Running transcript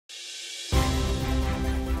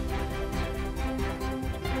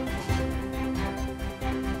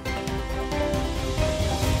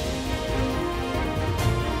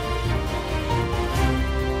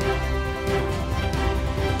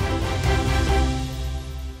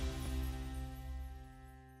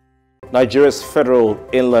Nigeria's Federal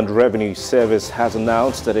Inland Revenue Service has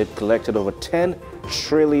announced that it collected over 10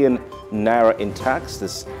 trillion naira in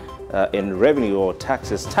tax, in revenue or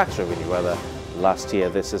tax revenue rather, last year.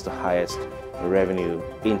 This is the highest revenue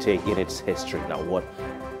intake in its history. Now, what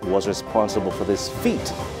was responsible for this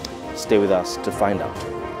feat? Stay with us to find out.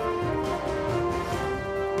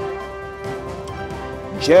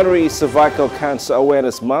 January Cervical Cancer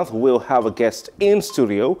Awareness Month will have a guest in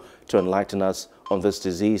studio to enlighten us on this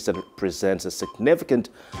disease that presents a significant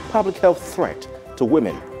public health threat to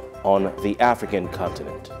women on the African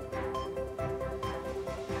continent.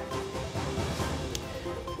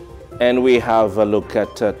 And we have a look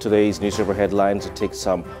at today's newspaper headlines to take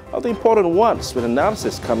some of the important ones with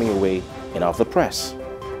analysis coming away in Off the Press.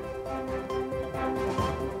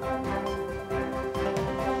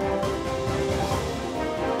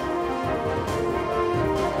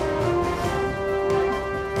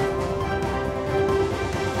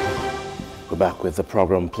 Back with the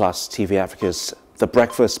program Plus TV Africa's The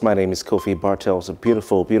Breakfast. My name is Kofi Bartels. A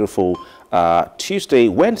beautiful, beautiful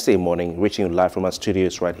Wednesday morning, reaching you live from our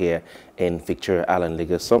studios right here in Victoria Island,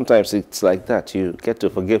 Lagos. Sometimes it's like that. You get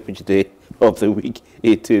to forget which day of the week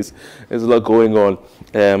it is. There's a lot going on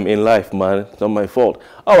in life, man. It's not my fault.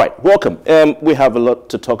 All right, welcome. We have a lot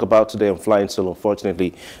to talk about today. I'm flying solo.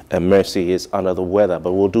 Unfortunately, Mercy is under the weather,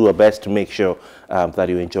 but we'll do our best to make sure that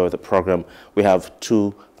you enjoy the program. We have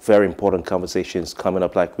two very important conversations coming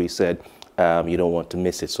up, like we said. You don't want to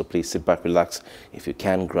miss it, so please sit back, relax. If you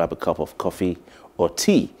can, grab a cup of coffee or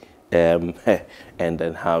tea and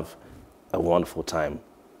then have a wonderful time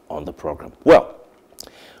on the program. Well,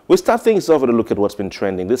 we'll start things off with a look at what's been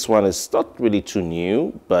trending. This one is not really too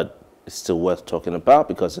new, but it's still worth talking about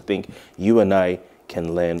because I think you and I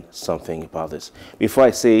can learn something about this. Before I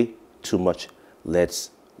say too much, let's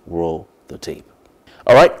roll the tape.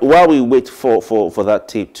 All right, while we wait for that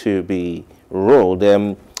tape to be rolled,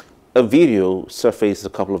 a video surfaced a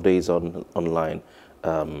couple of days online.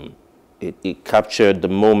 It captured the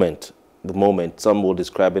moment. Some will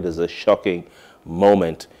describe it as a shocking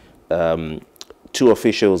moment. Two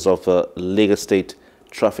officials of Lagos State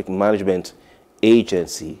Traffic Management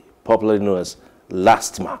Agency, popularly known as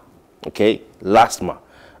LASTMA, okay, LASTMA,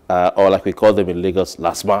 or like we call them in Lagos,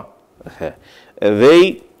 LASTMA,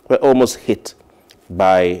 they were almost hit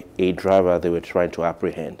by a driver they were trying to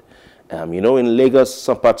apprehend. You know, in Lagos,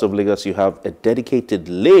 some parts of Lagos, you have a dedicated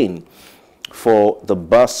lane for the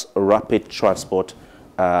bus rapid transport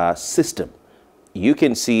system. You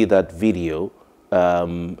can see that video.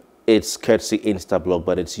 It's courtesy Instablog,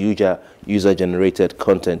 but it's user-generated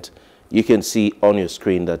content. You can see on your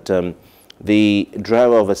screen that the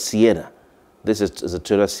driver of a Sienna, this is a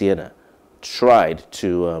Toyota Sienna, tried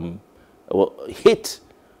to hit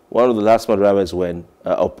one of the LASTMA drivers when,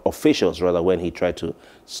 officials rather, when he tried to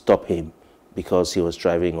stop him because he was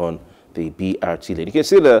driving on the BRT lane. You can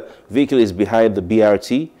see the vehicle is behind the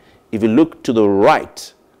BRT. If you look to the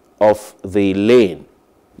right of the lane,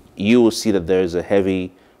 you will see that there is a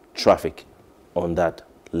heavy traffic on that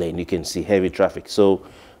lane. You can see heavy traffic. So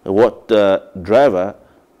what the driver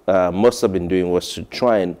must have been doing was to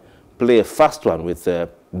try and play a fast one with the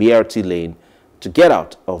BRT lane to get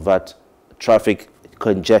out of that traffic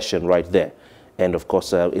congestion right there. And of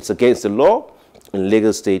course, it's against the law. In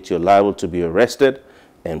Lagos State, you're liable to be arrested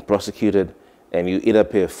and prosecuted, and you either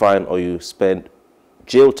pay a fine or you spend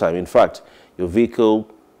jail time. In fact, your vehicle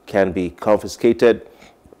can be confiscated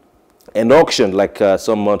and auctioned. Like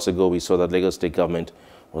some months ago, we saw that Lagos State government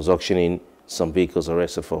was auctioning some vehicles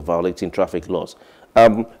arrested for violating traffic laws.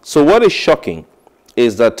 So what is shocking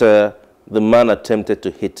is that the man attempted to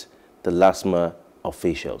hit the LASTMA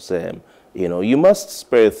officials. You know, you must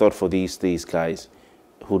spare a thought for these guys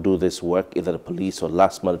who do this work, either the police or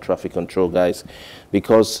LASTMA, the traffic control guys,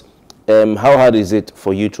 because how hard is it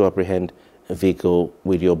for you to apprehend a vehicle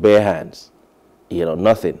with your bare hands? You know,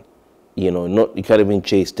 nothing. You know, you can't even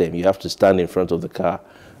chase them. You have to stand in front of the car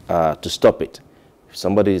to stop it. If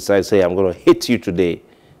somebody decides, hey, I'm going to hit you today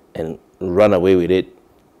and run away with it,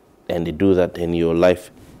 and they do that, then your life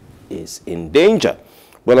is in danger.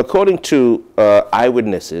 Well, according to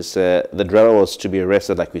eyewitnesses, the driver was to be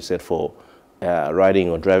arrested, like we said, for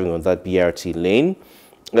riding or driving on that BRT lane.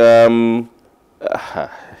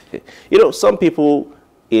 You know, some people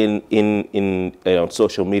in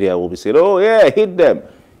social media will be saying, "Oh yeah, hit them.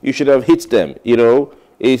 You should have hit them. You know,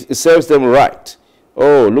 it serves them right.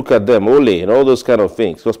 Oh, look at them, ole," and all those kind of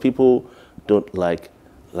things. Because people don't like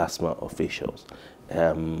LASTMA officials.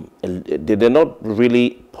 They're not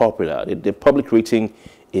really popular. The public rating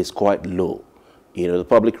is quite low. You know, the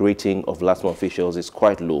public rating of LASTMA officials is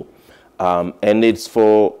quite low. And it's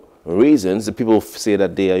for reasons. The people say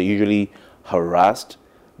that they are usually harassed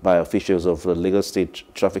by officials of the Lagos State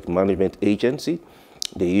Traffic Management Agency.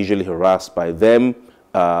 They're usually harassed by them.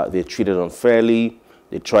 They're treated unfairly.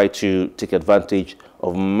 They try to take advantage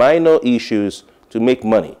of minor issues to make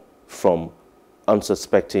money from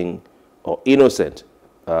unsuspecting or innocent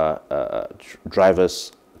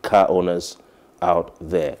drivers, car owners out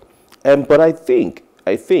there. But I think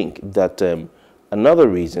that another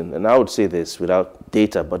reason, and I would say this without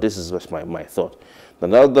data, but this is just my thought,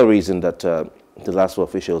 another reason that the LASTMA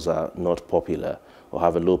officials are not popular or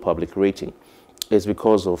have a low public rating is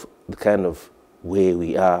because of the kind of way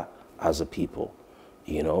we are as a people,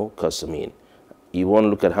 you know, because, I mean, you want to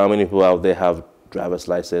look at how many people out there have driver's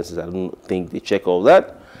licenses. I don't think they check all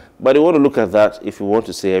that, but you want to look at that if you want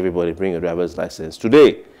to say everybody bring a driver's license.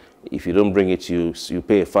 Today, if you don't bring it, you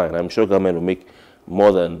pay a fine. I'm sure government will make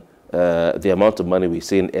more than the amount of money we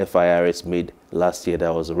seen FIRS made last year.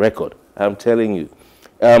 That was a record. I'm telling you.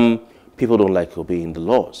 People don't like obeying the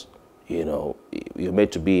laws. You know, you're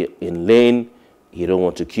meant to be in lane. You don't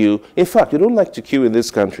want to queue. In fact, you don't like to queue in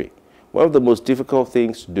this country. One of the most difficult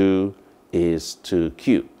things to do is to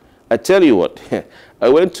queue. I tell you what, I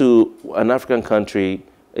went to an African country,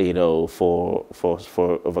 you know, for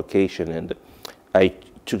a vacation, and I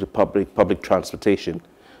took the public transportation.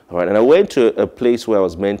 All right, and I went to a place where I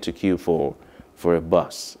was meant to queue for a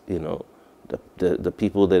bus. You know, the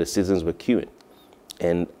people there, the citizens were queuing.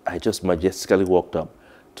 And I just majestically walked up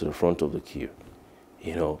to the front of the queue.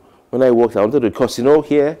 You know, when I walked, I wanted to, because, you know,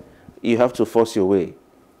 here, you have to force your way.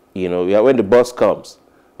 You know, when the bus comes,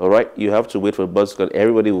 all right, you have to wait for the bus because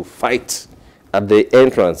everybody will fight at the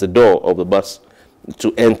entrance, the door of the bus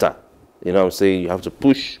to enter. You know what I'm saying? You have to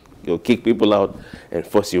push, you'll kick people out and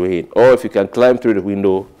force your way in. Or if you can climb through the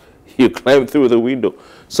window, you climb through the window.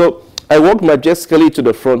 So I walked majestically to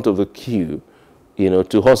the front of the queue, you know,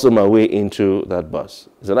 to hustle my way into that bus.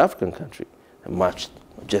 It's an African country. I marched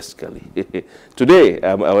majestically. Today,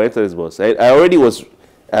 I went enter this bus. I had already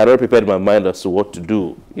prepared my mind as to what to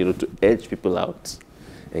do, you know, to edge people out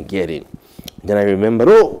and get in. Then I remembered,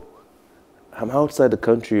 oh, I'm outside the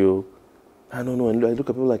country. Oh. I don't know. And I look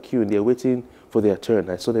at people like you, and they're waiting for their turn.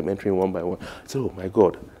 I saw them entering one by one. I said, oh, my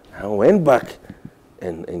God. I went back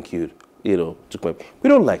and queued, you know, we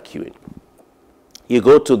don't like queuing. You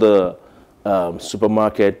go to the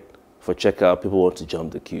supermarket for checkout, people want to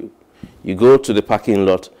jump the queue. You go to the parking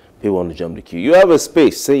lot, people want to jump the queue. You have a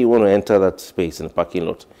space, say you want to enter that space in the parking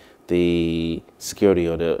lot. The security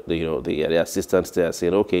or the assistants there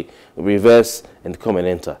saying, okay, reverse and come and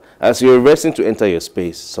enter. As you're reversing to enter your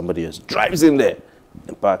space, somebody else drives in there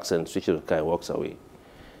and parks and switches the car and walks away.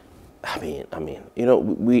 I mean, you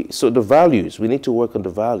know, so the values, we need to work on the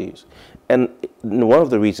values. And one of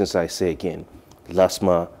the reasons I say again,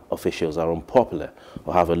 LASTMA officials are unpopular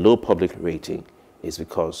or have a low public rating is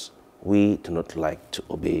because we do not like to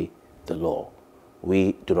obey the law.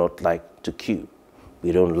 We do not like to queue.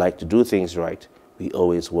 We don't like to do things right. We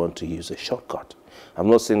always want to use a shortcut. I'm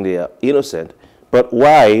not saying they are innocent, but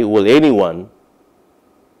why will anyone,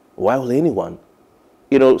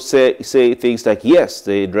 you know, say things like, yes,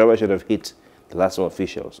 the driver should have hit the LASTMA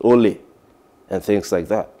officials, only, and things like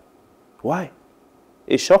that? Why?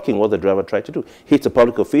 It's shocking what the driver tried to do. Hit a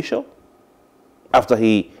public official after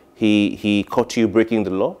he caught you breaking the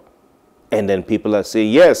law, and then people are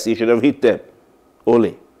saying, yes, he should have hit them,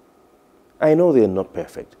 only. I know they are not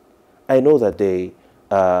perfect. I know that they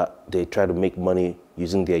try to make money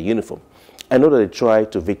using their uniform. I know that they try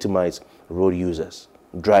to victimize road users,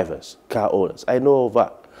 drivers, car owners. I know all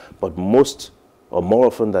that. But most or more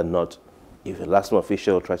often than not, if a LASTMA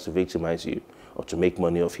official tries to victimize you or to make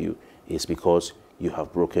money off you, it's because you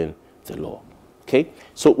have broken the law. Okay?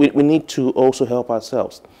 So we need to also help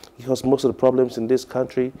ourselves, because most of the problems in this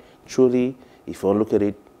country, truly, if you want to look at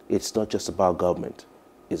it, it's not just about government.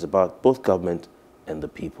 It's about both government and the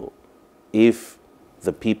people. If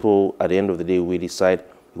the people, at the end of the day, we decide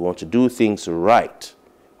we want to do things right,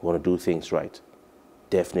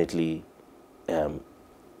 definitely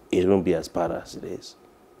it won't be as bad as it is.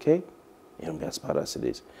 Okay? It won't be as bad as it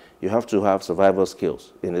is. You have to have survival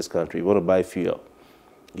skills in this country. You want to buy fuel,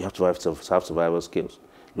 you have to have survival skills.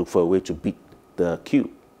 Look for a way to beat the queue,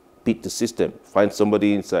 beat the system, find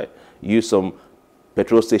somebody inside, use some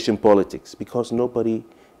petrol station politics, because nobody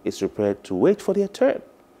is prepared to wait for their turn.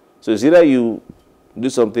 So it's either you do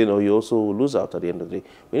something or you also lose out at the end of the day.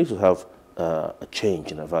 We need to have a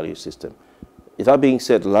change in our value system. That being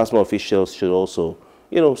said, the LASTMA officials should also,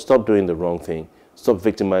 you know, stop doing the wrong thing, stop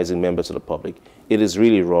victimizing members of the public. It is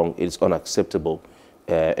really wrong. It is unacceptable.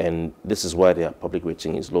 And this is why their public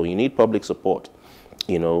rating is low. You need public support.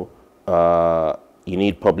 You know, you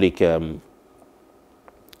need public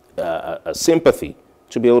sympathy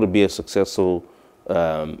to be able to be a successful,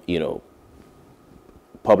 you know,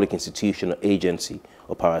 public institution or agency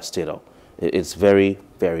or parastatal. It's very,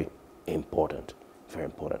 very important. Very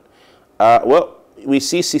important. Well, we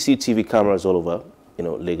see CCTV cameras all over, you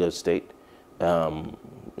know, Lagos State,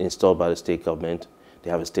 installed by the state government. They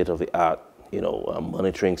have a state-of-the-art, you know,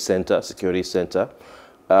 monitoring center, security center.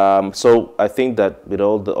 So I think that with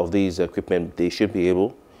all of these equipment, they should be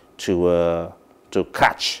able to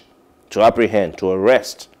catch, to apprehend, to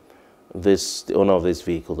arrest the owner of this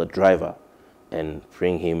vehicle, the driver, and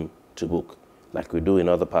bring him to book, like we do in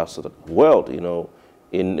other parts of the world. You know,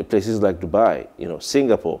 in places like Dubai, you know,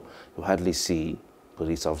 Singapore, you hardly see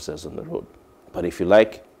police officers on the road. But if you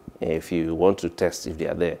like, if you want to test if they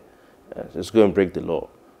are there, just go and break the law.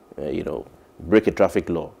 You know, break a traffic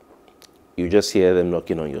law. You just hear them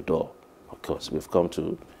knocking on your door. Of course, we've come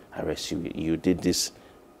to arrest you. You did this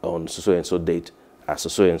on so and so date, at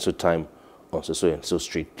so and so time, on so and so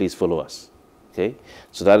street. Please follow us. Okay,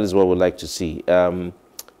 so that is what we'd like to see.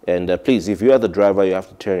 Please, if you are the driver, you have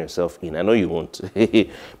to turn yourself in. I know you won't, but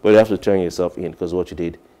you have to turn yourself in, because what you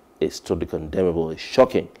did is totally condemnable. It's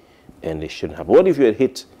shocking, and it shouldn't happen. What if you had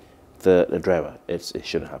hit the driver? It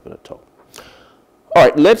shouldn't happen at all. All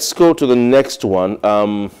right, let's go to the next one.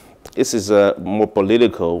 This is more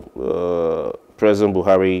political. President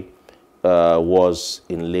Buhari was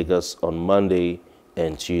in Lagos on Monday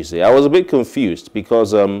and Tuesday. I was a bit confused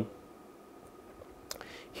because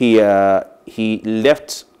he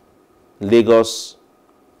left Lagos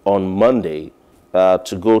on Monday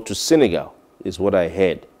to go to Senegal, is what I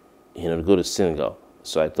heard, you know, to go to Senegal.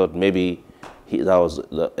 So I thought maybe that was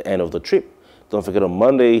the end of the trip. Don't forget, on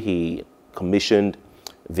Monday, he commissioned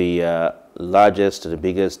the largest, the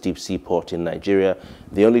biggest deep sea port in Nigeria,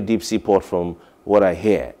 the only deep sea port from what I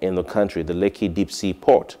hear in the country, the Lekki deep sea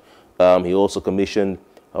port. He also commissioned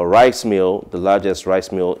a rice mill, the largest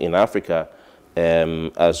rice mill in Africa,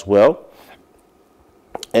 as well.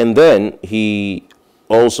 And then he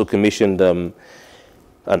also commissioned an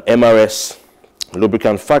MRS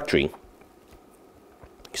lubricant factory.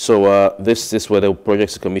 So this were the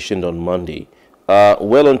projects commissioned on Monday.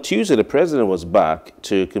 Well, on Tuesday, the president was back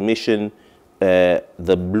to commission the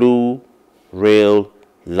Blue Rail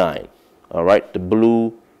Line. All right, the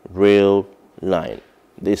Blue Rail Line.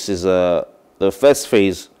 This is the first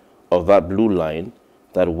phase of that blue line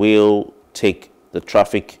that will take the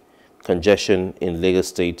traffic congestion in Lagos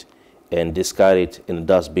State and discard it in the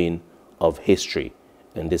dustbin of history.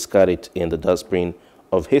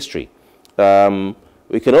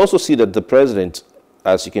 We can also see that the president,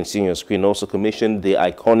 as you can see on your screen, also commissioned the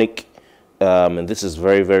iconic, and this is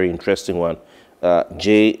very, very interesting one,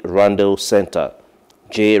 J. Randall Center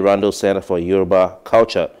for Yoruba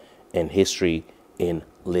Culture and History in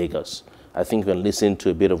Lagos. I think we can listen to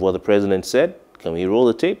a bit of what the president said. Can we roll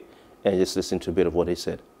the tape and just listen to a bit of what he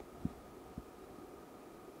said?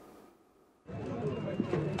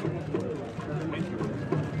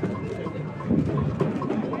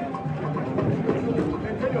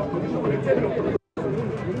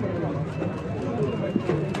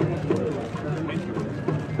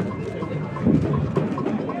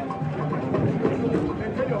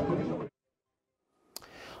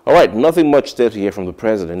 All right, nothing much there to hear from the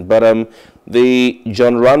president, but the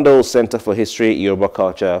John Randall Center for History, Yoruba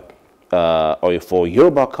Culture, or for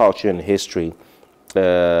Yoruba Culture and History,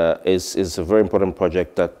 is a very important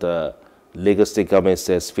project that Lagos State government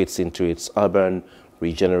says fits into its urban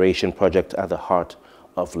regeneration project at the heart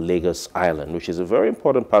of Lagos Island, which is a very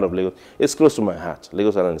important part of Lagos. It's close to my heart.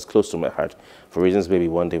 Lagos Island is close to my heart for reasons maybe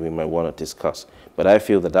one day we might want to discuss. But I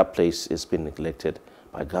feel that that place is being neglected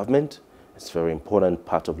by government. It's a very important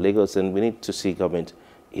part of Lagos, and we need to see government,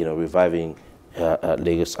 you know, reviving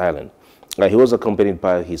Lagos Island. He was accompanied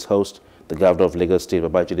by his host, the governor of Lagos State,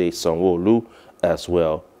 Babajide Sanwo-Olu, as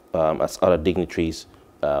well as other dignitaries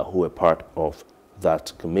who were part of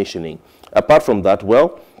that commissioning. Apart from that,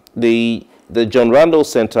 well, the John Randall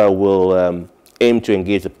Center will aim to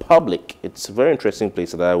engage the public. It's a very interesting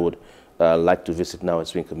place that I would like to visit now.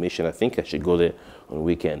 It's been commissioned. I think I should go there on the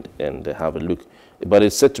weekend and have a look. But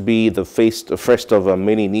it's said to be the first of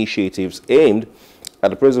many initiatives aimed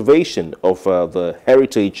at the preservation of the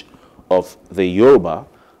heritage of the Yoruba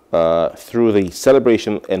through the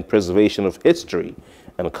celebration and preservation of history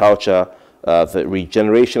and culture, the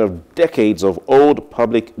regeneration of decades of old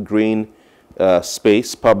public green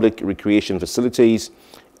space, public recreation facilities,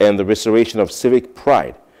 and the restoration of civic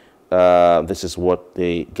pride. This is what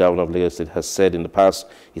the governor of Lagos State has said in the past.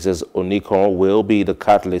 He says Onikon will be the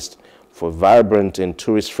catalyst for vibrant and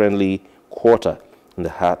tourist-friendly quarter in the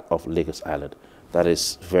heart of Lagos Island. that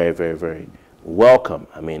is very, very, very welcome.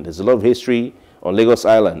 I mean, there's a lot of history on Lagos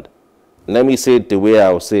Island. Let me say it the way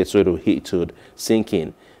I would say it so it would sink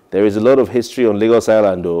in. There is a lot of history on Lagos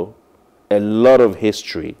Island, though. A lot of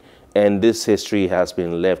history. And this history has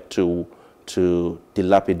been left to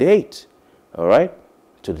dilapidate. All right?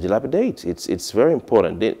 To dilapidate. It's very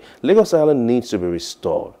important. Lagos Island needs to be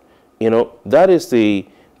restored. You know, that is the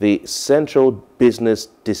central business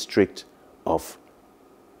district of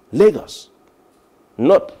Lagos.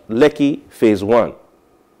 Not Lekki Phase 1.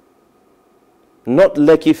 Not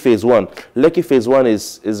Lekki Phase 1. Lekki Phase 1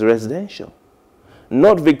 is residential.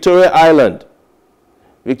 Not Victoria Island.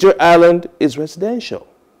 Victoria Island is residential.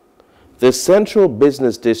 The central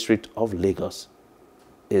business district of Lagos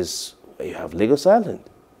is where you have Lagos Island,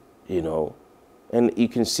 you know. And you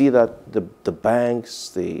can see that the banks,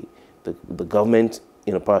 the government,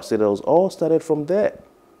 you know, parastatals all started from there.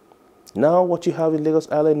 Now what you have in Lagos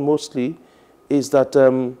Island mostly is that,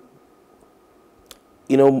 you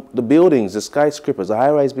know, the buildings, the skyscrapers, the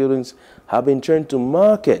high-rise buildings have been turned to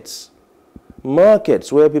markets.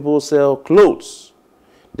 Markets where people sell clothes.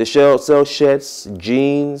 They sell shirts,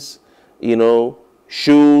 jeans, you know,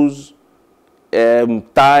 shoes,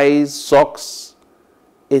 ties, socks.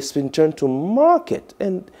 It's been turned to market,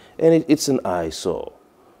 and it's an eyesore.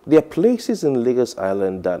 There are places in Lagos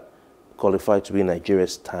Island that qualify to be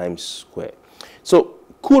Nigeria's Times Square. So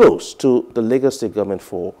kudos to the Lagos State government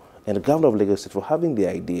and the governor of Lagos State for having the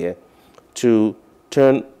idea to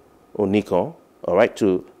turn Onikon, all right,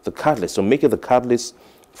 to the catalyst, so make it the catalyst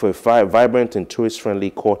for a vibrant and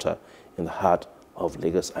tourist-friendly quarter in the heart of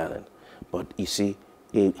Lagos Island. But you see,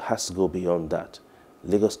 it has to go beyond that.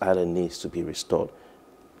 Lagos Island needs to be restored.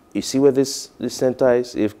 You see where this center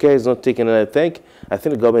is? If care is not taken, and I think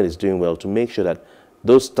the government is doing well to make sure that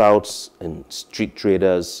those touts and street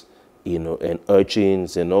traders, you know, and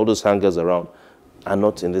urchins and all those hangers around are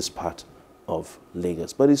not in this part of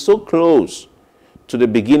Lagos. But it's so close to the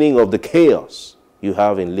beginning of the chaos you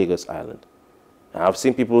have in Lagos Island. I've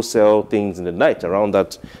seen people sell things in the night around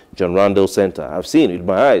that John Randall Center. I've seen it with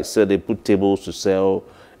my eyes. So they put tables to sell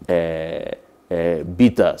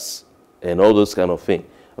beaters and all those kind of things.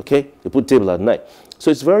 Okay? They put table at night.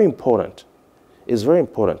 So it's very important. It's very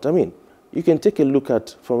important. I mean, you can take a look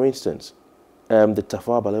at, for instance, the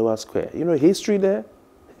Tafawa Balewa Square. You know, history there?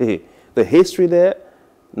 The history there,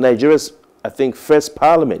 Nigeria's, I think, first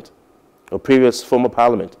parliament, or previous former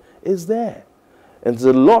parliament, is there. And there's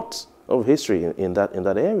a lot of history in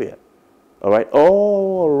that area. All right?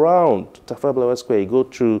 All around Tafawa Balewa Square, you go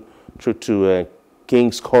through to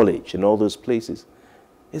King's College and all those places.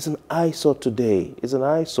 It's an eyesore today. It's an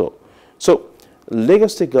eyesore. So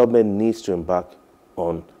Lagos State government needs to embark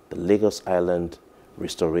on the Lagos Island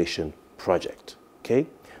Restoration Project. Okay?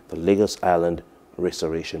 The Lagos Island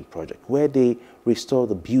Restoration Project, where they restore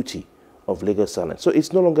the beauty of Lagos Island. So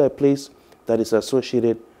it's no longer a place that is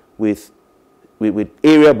associated with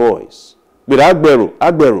area boys, with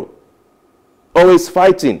Agberu, always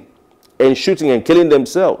fighting and shooting and killing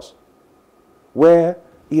themselves, where,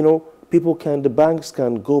 you know, the banks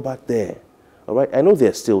can go back there. All right? I know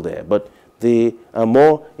they're still there, but they are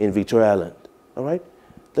more in Victoria Island. All right?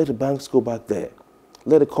 Let the banks go back there.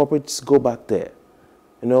 Let the corporates go back there.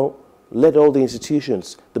 You know, let all the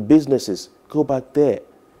institutions, the businesses go back there.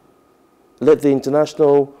 Let the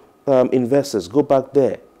international investors go back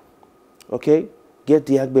there. Okay? Get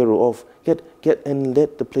the Agberu off. And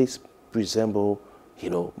let the place resemble, you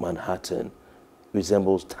know, Manhattan,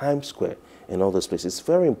 resembles Times Square and all those places. It's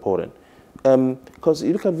very important. Because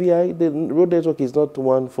you look at VI, the road network is not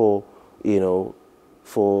one for, you know,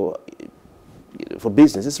 for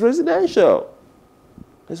business. It's residential.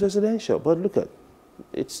 It's residential. But look at,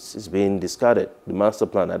 it's being discarded. The master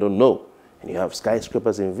plan, I don't know. And you have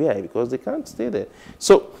skyscrapers in VI because they can't stay there.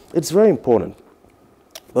 So it's very important.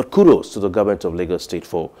 But kudos to the government of Lagos State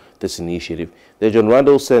for this initiative. The John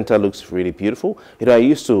Randall Center looks really beautiful. You know, I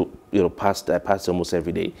used to, you know, I passed almost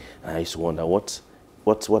every day, and I used to wonder what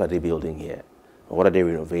are they building here? What are they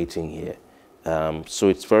renovating here? So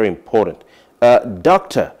it's very important.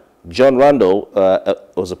 Dr. John Randall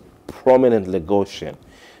was a prominent Lagosian,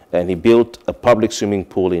 and he built a public swimming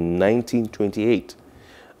pool in 1928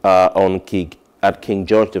 at King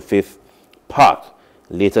George V Park,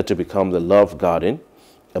 later to become the Love Garden,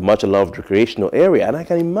 a much-loved recreational area. And I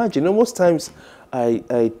can imagine, you know, most times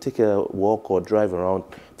I take a walk or drive around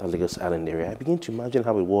the Lagos Island area, I begin to imagine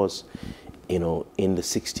how it was, you know, in the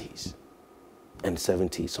 60s and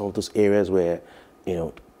 70s, some of those areas where, you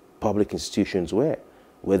know, public institutions were,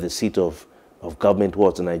 where the seat of government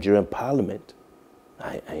was, the Nigerian parliament.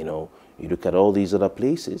 You know, you look at all these other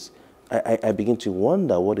places, I begin to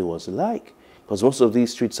wonder what it was like. because most of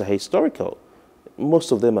these streets are historical.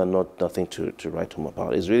 Most of them are nothing to write home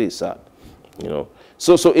about. It's really sad, you know.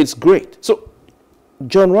 So it's great. So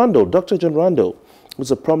John Randall, Dr. John Randall, was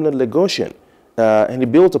a prominent Lagosian, and he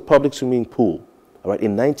built a public swimming pool, all right,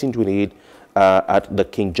 in 1928 at the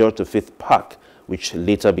King George V Park, which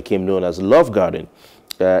later became known as Love Garden.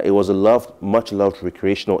 It was a much loved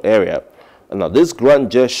recreational area. And now this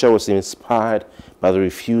grand gesture was inspired by the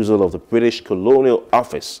refusal of the British Colonial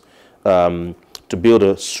Office to build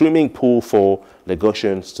a swimming pool for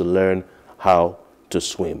Lagosians to learn how to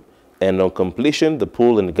swim. And on completion, the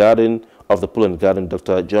pool and garden,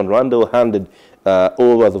 Dr. John Randall handed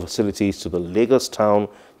over the facilities to the Lagos Town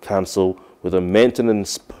Council with a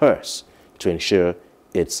maintenance purse to ensure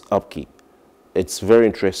its upkeep. It's very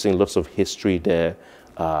interesting, lots of history there,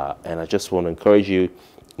 and I just want to encourage you,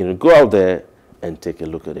 go out there and take a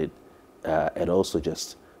look at it, and also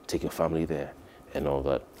just take your family there and all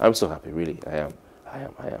that. I'm so happy, really. I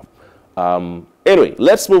am. Anyway,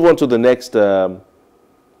 let's move on to the next. I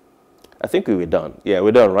think we were done. Yeah,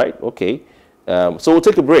 we're done, right? Okay. So we'll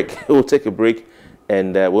take a break. We'll take a break,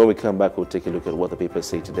 and when we come back, we'll take a look at what the papers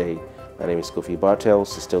say today. My name is Kofi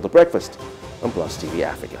Bartels. It's still The Breakfast on Plus TV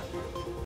Africa.